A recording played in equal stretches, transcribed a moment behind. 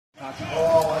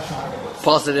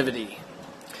Positivity.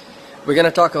 We're going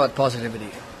to talk about positivity.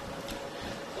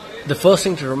 The first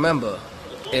thing to remember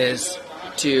is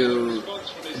to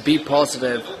be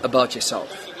positive about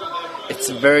yourself. It's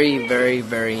very, very,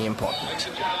 very important.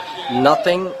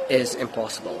 Nothing is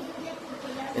impossible.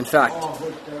 In fact,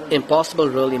 impossible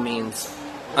really means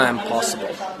I am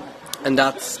possible. And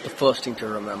that's the first thing to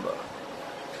remember.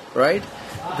 Right?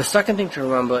 The second thing to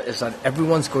remember is that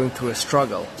everyone's going through a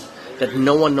struggle that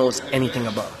no one knows anything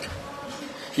about.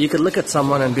 You could look at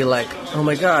someone and be like, oh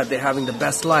my God, they're having the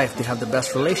best life, they have the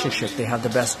best relationship, they have the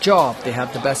best job, they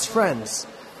have the best friends.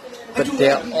 But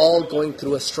they're all going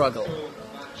through a struggle.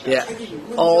 They're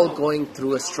all going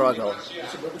through a struggle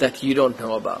that you don't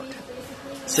know about.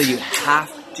 So you have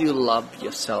to love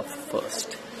yourself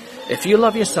first. If you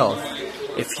love yourself,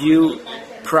 if you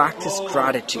practice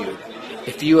gratitude,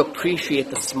 if you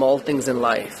appreciate the small things in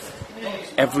life,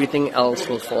 everything else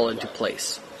will fall into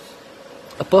place.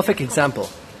 A perfect example.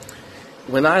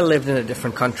 When I lived in a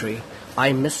different country,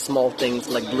 I missed small things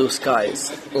like blue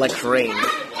skies, like rain,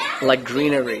 like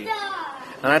greenery.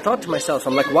 And I thought to myself,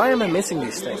 I'm like, why am I missing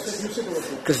these things?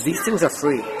 Because these things are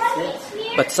free.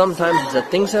 But sometimes it's the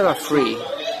things that are free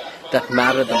that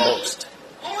matter the most.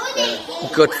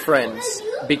 Good friends,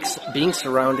 being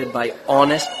surrounded by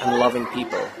honest and loving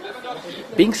people,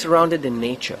 being surrounded in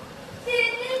nature,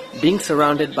 being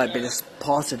surrounded by this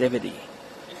positivity.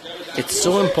 It's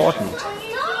so important.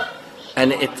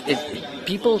 And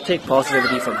people take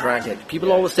positivity for granted.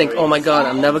 People always think, oh my God,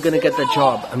 I'm never going to get the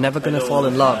job. I'm never going to fall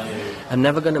in love. I'm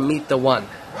never going to meet the one.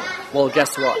 Well,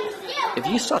 guess what? If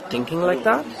you start thinking like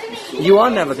that, you are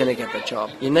never going to get the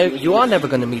job. You are never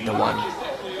going to meet the one.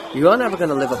 You are never going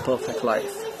to live a perfect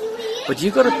life. But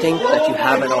you got to think that you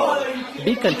have it all.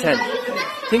 Be content.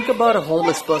 Think about a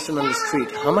homeless person on the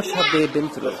street. How much have they been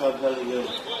through?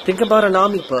 Think about an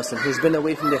army person who's been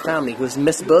away from their family, who's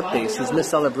missed birthdays, who's missed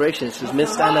celebrations, who's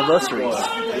missed anniversaries.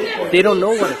 They don't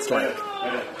know what it's like.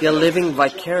 They're living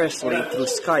vicariously through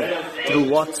Skype, through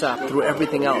WhatsApp, through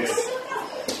everything else.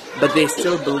 But they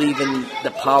still believe in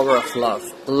the power of love.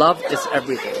 Love is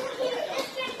everything.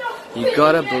 You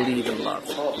gotta believe in love.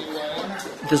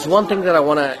 There's one thing that I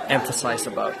want to emphasize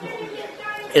about.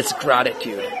 It's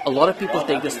gratitude. A lot of people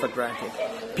take this for granted.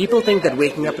 People think that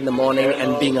waking up in the morning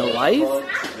and being alive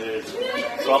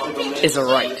is a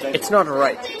right. It's not a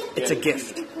right. It's a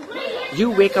gift.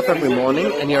 You wake up every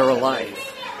morning and you're alive.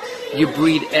 You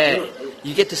breathe air.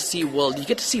 You get to see world. You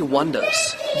get to see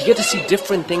wonders. You get to see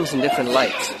different things in different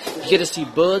lights. You get to see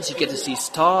birds. You get to see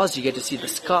stars. You get to see the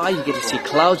sky. You get to see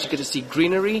clouds. You get to see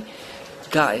greenery.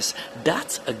 Guys,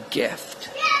 that's a gift.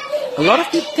 A lot of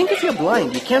people think if you're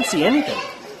blind, you can't see anything.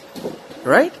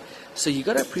 Right? So you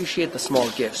gotta appreciate the small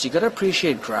gifts. You gotta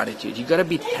appreciate gratitude. You gotta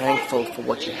be thankful for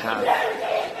what you have.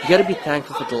 You gotta be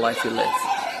thankful for the life you live.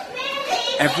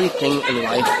 Everything in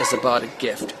life is about a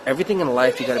gift. Everything in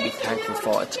life you gotta be thankful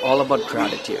for. It's all about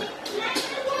gratitude.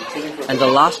 And the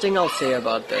last thing I'll say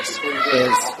about this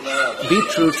is be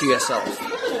true to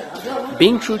yourself.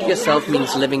 Being true to yourself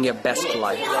means living your best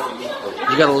life.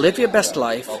 You gotta live your best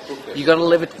life. You gotta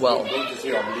live it well.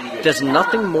 There's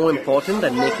nothing more important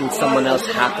than making someone else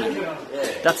happy.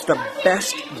 That's the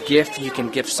best gift you can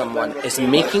give someone, is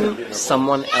making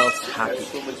someone else happy.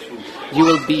 You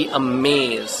will be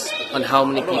amazed on how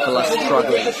many people are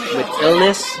struggling with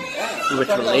illness, with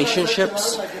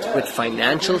relationships, with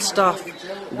financial stuff,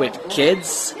 with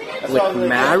kids, with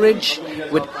marriage,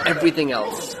 with everything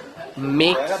else.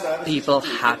 Make people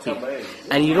happy.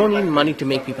 And you don't need money to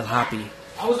make people happy.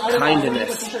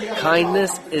 Kindness.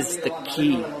 Kindness is the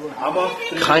key.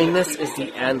 Kindness is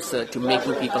the answer to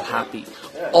making people happy.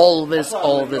 Always,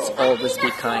 always, always be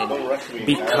kind.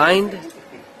 Be kind,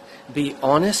 be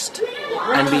honest,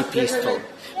 and be peaceful.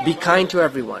 Be kind to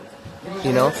everyone.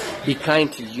 Be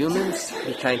kind to humans,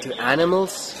 be kind to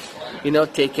animals.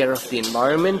 Take care of the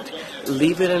environment.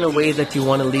 Leave it in a way that you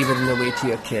want to leave it in a way to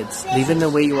your kids. Leave it in a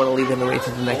way you want to leave it in a way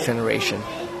to the next generation.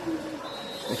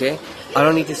 Okay? I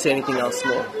don't need to say anything else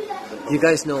more. You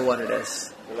guys know what it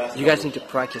is. You guys need to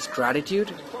practice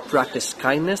gratitude, practice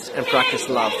kindness, and practice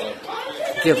love.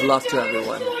 Give love to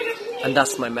everyone. And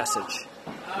that's my message.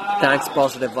 Thanks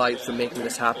Positive Vibes for making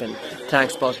this happen.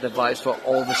 Thanks Positive Vibes for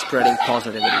always spreading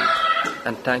positivity.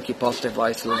 And thank you Positive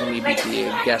Vibes for letting me be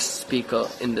the guest speaker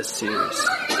in this series.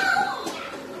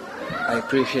 I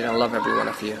appreciate and love every one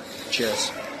of you.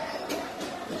 Cheers.